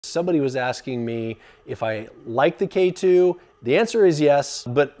Somebody was asking me if I like the K2. The answer is yes,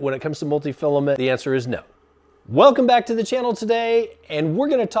 but when it comes to multi-filament, the answer is no. Welcome back to the channel today, and we're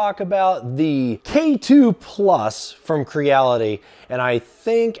gonna talk about the K2 Plus from Creality. And I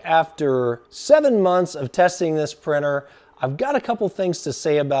think after 7 months of testing this printer, I've got a couple things to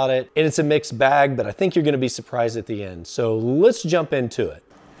say about it, and it's a mixed bag, but I think you're gonna be surprised at the end. So let's jump into it.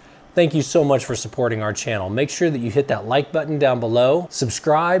 Thank you so much for supporting our channel. Make sure that you hit that like button down below,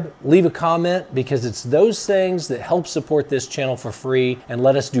 subscribe, leave a comment, because it's those things that help support this channel for free and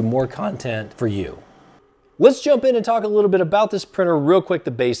let us do more content for you. Let's jump in and talk a little bit about this printer real quick,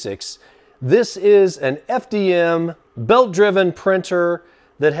 the basics. This is an FDM belt-driven printer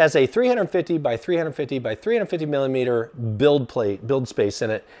that has a 350 by 350 by 350 millimeter build space in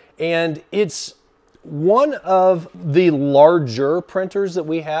it. And it's one of the larger printers that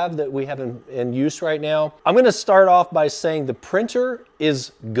we have in use right now. I'm gonna start off by saying the printer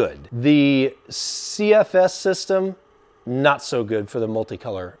is good. The CFS system, not so good for the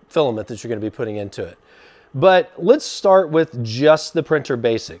multicolor filament that you're gonna be putting into it. But let's start with just the printer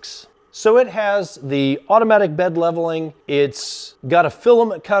basics. So it has the automatic bed leveling. It's got a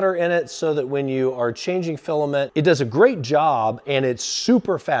filament cutter in it so that when you are changing filament, it does a great job and it's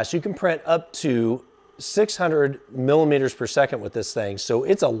super fast. You can print up to 600 millimeters per second with this thing. So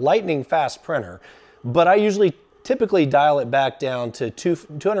it's a lightning fast printer, but I typically dial it back down to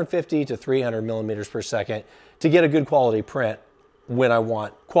 250 to 300 millimeters per second to get a good quality print when I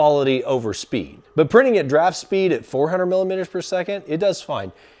want quality over speed. But printing at draft speed at 400 millimeters per second, it does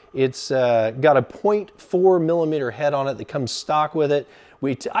fine. It's got a 0.4 millimeter head on it that comes stock with it.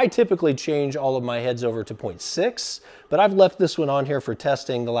 I typically change all of my heads over to 0.6, but I've left this one on here for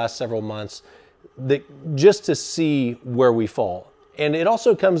testing the last several months just to see where we fall. And it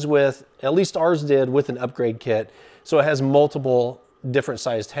also comes with, at least ours did, with an upgrade kit. So it has multiple different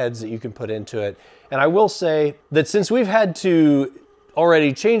sized heads that you can put into it. And I will say that since we've had to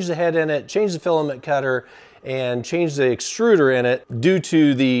already change the head in it, change the filament cutter, and change the extruder in it due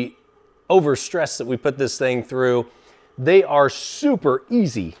to the overstress that we put this thing through, they are super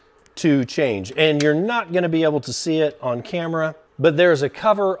easy to change. And you're not gonna be able to see it on camera, but there's a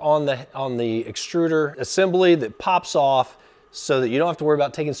cover on the extruder assembly that pops off so that you don't have to worry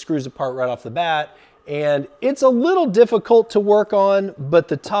about taking screws apart right off the bat. And it's a little difficult to work on, but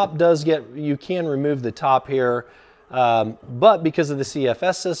the top does you can remove the top here. But because of the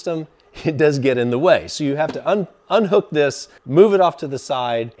CFS system, it does get in the way. So you have to unhook this, move it off to the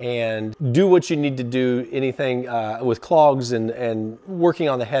side, and do what you need to do, anything with clogs and working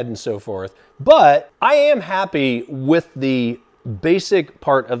on the head and so forth. But I am happy with the basic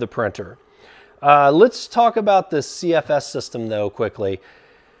part of the printer. Let's talk about the CFS system though quickly.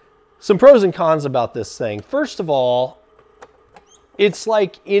 Some pros and cons about this thing. First of all, it's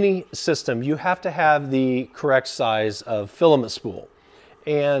like any system. You have to have the correct size of filament spool.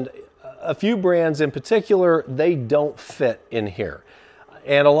 And a few brands in particular, they don't fit in here.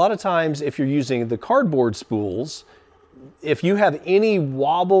 And a lot of times if you're using the cardboard spools, if you have any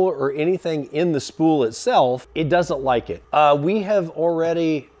wobble or anything in the spool itself, it doesn't like it. We have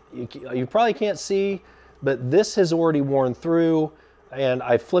already, you probably can't see, but this has already worn through, and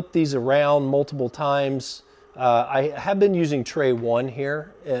I flipped these around multiple times. I have been using tray 1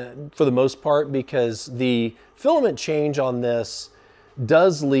 here for the most part because the filament change on this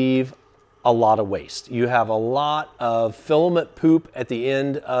does leave a lot of waste. You have a lot of filament poop at the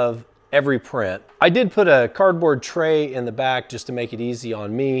end of every print. I did put a cardboard tray in the back just to make it easy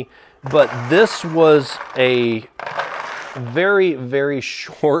on me, but this was a very, very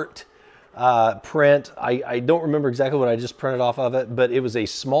short print. I don't remember exactly what I just printed off of it, but it was a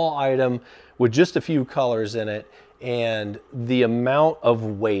small item with just a few colors in it, and the amount of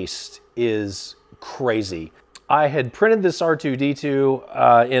waste is crazy. I had printed this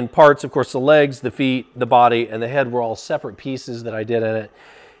R2-D2 in parts. Of course, the legs, the feet, the body, and the head were all separate pieces that I did in it.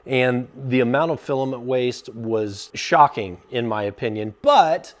 And the amount of filament waste was shocking in my opinion,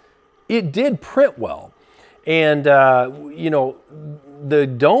 but it did print well. And you know, the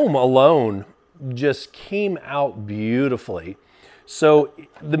dome alone just came out beautifully. So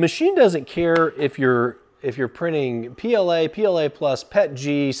the machine doesn't care if you're printing PLA, PLA plus,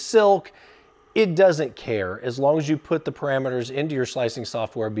 PETG, silk. It doesn't care. As long as you put the parameters into your slicing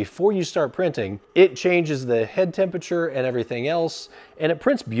software before you start printing, it changes the head temperature and everything else, and it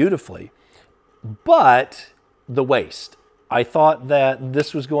prints beautifully. But the waste. I thought that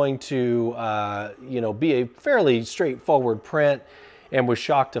this was going to you know, be a fairly straightforward print, and was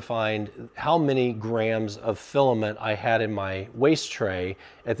shocked to find how many grams of filament I had in my waste tray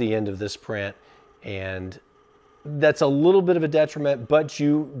at the end of this print. And that's a little bit of a detriment, but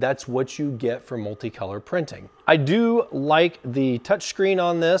that's what you get for multicolor printing. I do like the touchscreen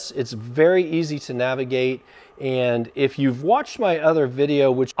on this. It's very easy to navigate. And if you've watched my other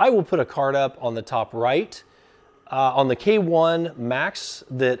video, which I will put a card up on the top right, on the K1 Max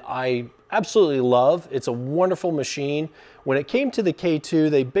that I absolutely love. It's a wonderful machine. When it came to the K2,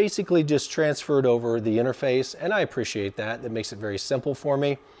 they basically just transferred over the interface, and I appreciate that. That makes it very simple for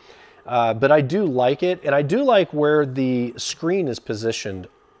me. But I do like it, and I do like where the screen is positioned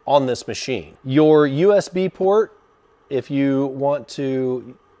on this machine. Your USB port, if you want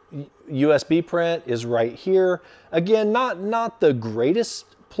to USB print, is right here. Again, not the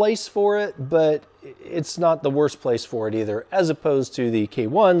greatest place for it, but it's not the worst place for it either, as opposed to the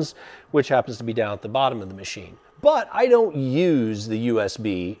K1s, which happens to be down at the bottom of the machine. But I don't use the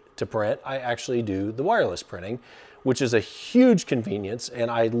USB to print. I actually do the wireless printing, which is a huge convenience,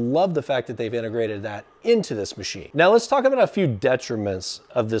 and I love the fact that they've integrated that into this machine. Now let's talk about a few detriments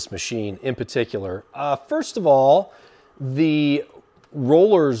of this machine in particular. First of all, the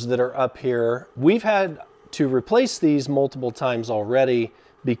rollers that are up here, we've had to replace these multiple times already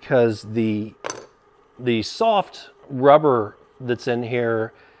because the soft rubber that's in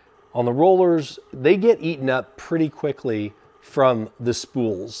here on the rollers, they get eaten up pretty quickly from the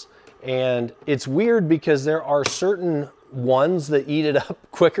spools. And it's weird because there are certain ones that eat it up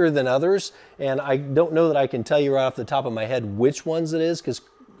quicker than others. And I don't know that I can tell you right off the top of my head which ones it is, because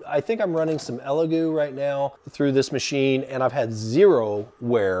I think I'm running some Elegoo right now through this machine and I've had zero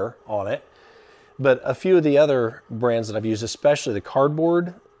wear on it. But a few of the other brands that I've used, especially the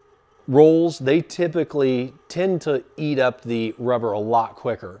cardboard rolls, they typically tend to eat up the rubber a lot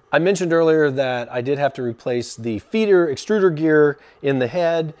quicker. I mentioned earlier that I did have to replace the feeder extruder gear in the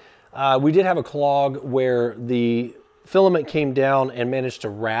head. We did have a clog where the filament came down and managed to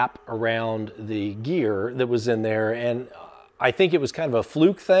wrap around the gear that was in there, and I think it was kind of a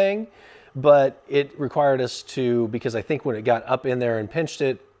fluke thing, but it required us to, because I think when it got up in there and pinched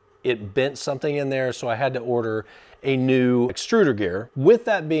it, it bent something in there, so I had to order a new extruder gear. With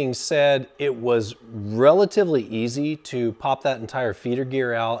that being said, it was relatively easy to pop that entire feeder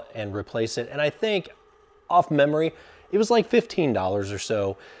gear out and replace it, and I think, off memory, it was like $15 or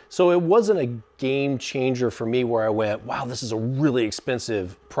so. So it wasn't a game changer for me where I went, wow, this is a really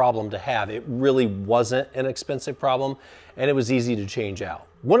expensive problem to have. It really wasn't an expensive problem, and it was easy to change out.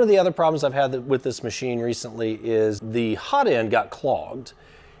 One of the other problems I've had with this machine recently is the hot end got clogged,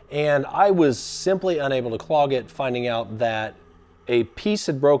 and I was simply unable to clog it, finding out that a piece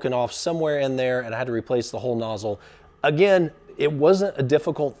had broken off somewhere in there and I had to replace the whole nozzle. Again, it wasn't a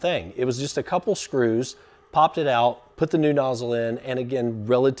difficult thing. It was just a couple screws, popped it out, put the new nozzle in, and again,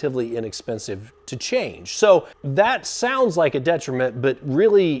 relatively inexpensive to change. So that sounds like a detriment, but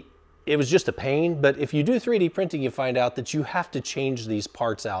really it was just a pain. But if you do 3D printing, you find out that you have to change these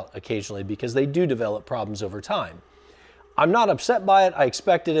parts out occasionally because they do develop problems over time. I'm not upset by it, I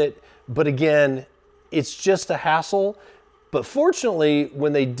expected it, but again, it's just a hassle. But fortunately,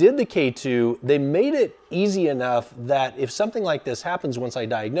 when they did the K2, they made it easy enough that if something like this happens once I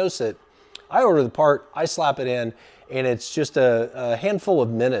diagnose it, I order the part, I slap it in, and it's just a handful of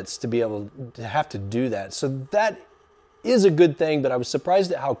minutes to be able to have to do that. So that is a good thing, but I was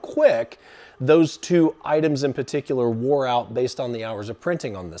surprised at how quick those two items in particular wore out based on the hours of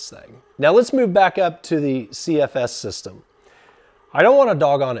printing on this thing. Now let's move back up to the CFS system. I don't want to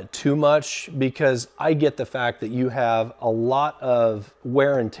dog on it too much because I get the fact that you have a lot of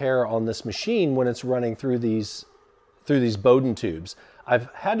wear and tear on this machine when it's running through these Bowden tubes. I've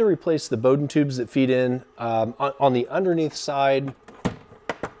had to replace the Bowden tubes that feed in on the underneath side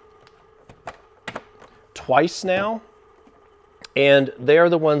twice now, and they are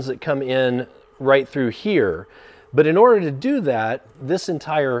the ones that come in right through here. But in order to do that, this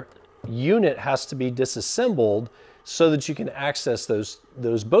entire unit has to be disassembled so that you can access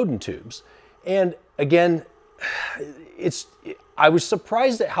those Bowden tubes. And again, I was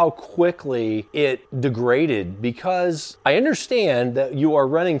surprised at how quickly it degraded, because I understand that you are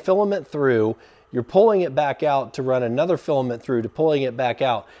running filament through, you're pulling it back out to run another filament through to pulling it back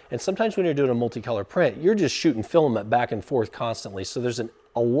out. And sometimes when you're doing a multicolor print, you're just shooting filament back and forth constantly. So there's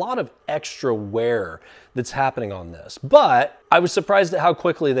a lot of extra wear that's happening on this. But I was surprised at how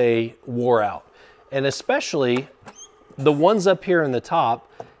quickly they wore out. And especially the ones up here in the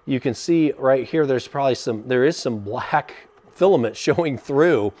top, you can see right here, there is some black filament showing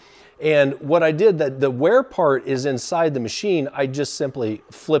through. And what I did, that the wear part is inside the machine, I just simply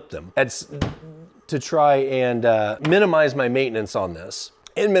flipped them. That's to try and minimize my maintenance on this.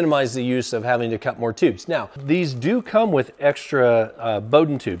 and minimize the use of having to cut more tubes. Now, these do come with extra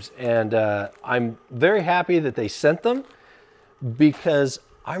Bowden tubes, and I'm very happy that they sent them because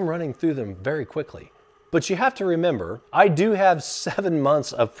I'm running through them very quickly. But you have to remember, I do have 7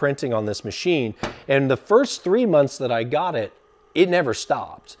 months of printing on this machine, and the first 3 months that I got it, it never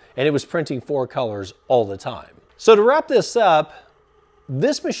stopped, and it was printing 4 colors all the time. So to wrap this up,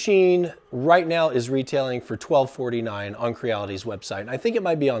 this machine right now is retailing for $1249 on Creality's website. I think it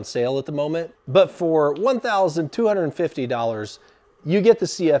might be on sale at the moment, but for $1,250, you get the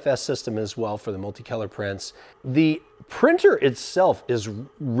CFS system as well for the multicolor prints. The printer itself is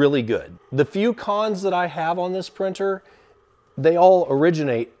really good. The few cons that I have on this printer, they all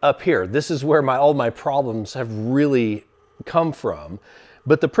originate up here. This is where all my problems have really come from.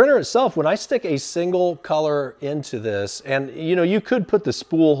 But the printer itself, when I stick a single color into this, and you know, you could put the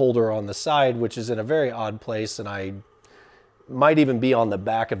spool holder on the side, which is in a very odd place, and I might even be on the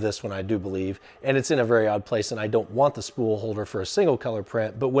back of this one, I do believe, and it's in a very odd place, and I don't want the spool holder for a single color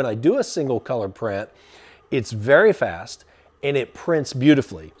print. But when I do a single color print, it's very fast and it prints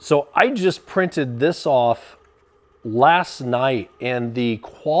beautifully. So I just printed this off last night, and the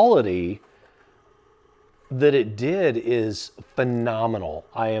quality that it did is phenomenal.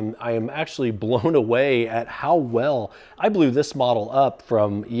 I am actually blown away at how well I blew this model up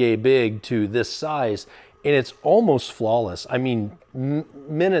from yay big to this size, and it's almost flawless. I mean,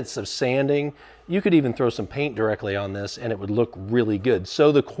 minutes of sanding. You could even throw some paint directly on this and it would look really good.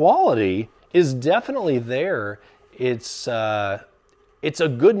 So the quality is definitely there. It's a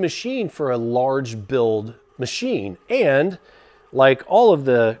good machine for a large build machine, and like all of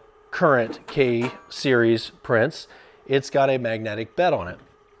the current K series prints, it's got a magnetic bed on it.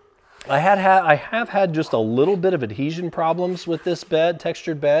 I have had just a little bit of adhesion problems with this bed,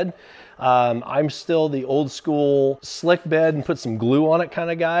 textured bed. I'm still the old school slick bed and put some glue on it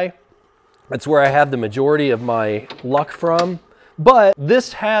kind of guy. That's where I have the majority of my luck from. But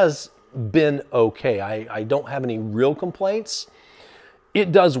this has been okay. I don't have any real complaints.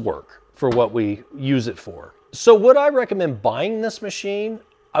 It does work for what we use it for. So would I recommend buying this machine?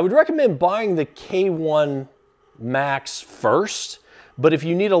 I would recommend buying the K1 Max first, but if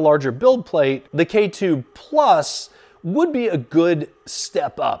you need a larger build plate, the K2 Plus would be a good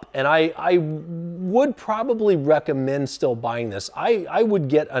step up. And I would probably recommend still buying this. I would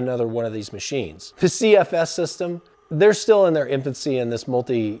get another one of these machines. The CFS system, they're still in their infancy in this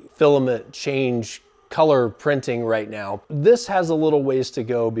multi-filament change color printing right now. This has a little ways to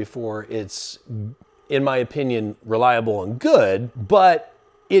go before it's, in my opinion, reliable and good, but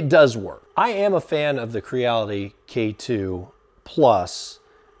it does work. I am a fan of the Creality K2 Plus,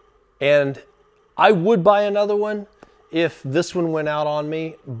 and I would buy another one if this one went out on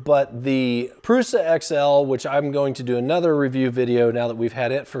me, but the Prusa XL, which I'm going to do another review video now that we've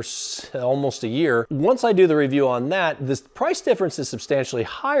had it for almost a year. Once I do the review on that, the price difference is substantially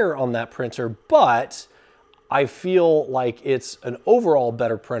higher on that printer, but I feel like it's an overall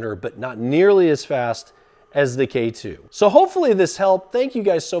better printer, but not nearly as fast as the K2. So hopefully this helped. Thank you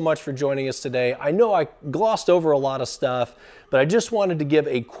guys so much for joining us today. I know I glossed over a lot of stuff, but I just wanted to give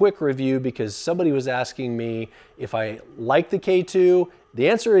a quick review because somebody was asking me if I like the K2. The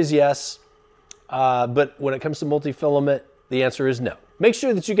answer is yes, but when it comes to multi-filament, the answer is no. Make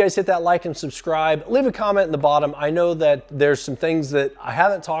sure that you guys hit that like and subscribe. Leave a comment in the bottom. I know that there's some things that I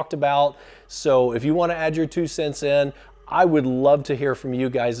haven't talked about, so if you want to add your 2 cents in, I would love to hear from you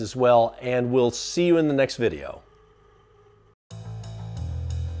guys as well, and we'll see you in the next video.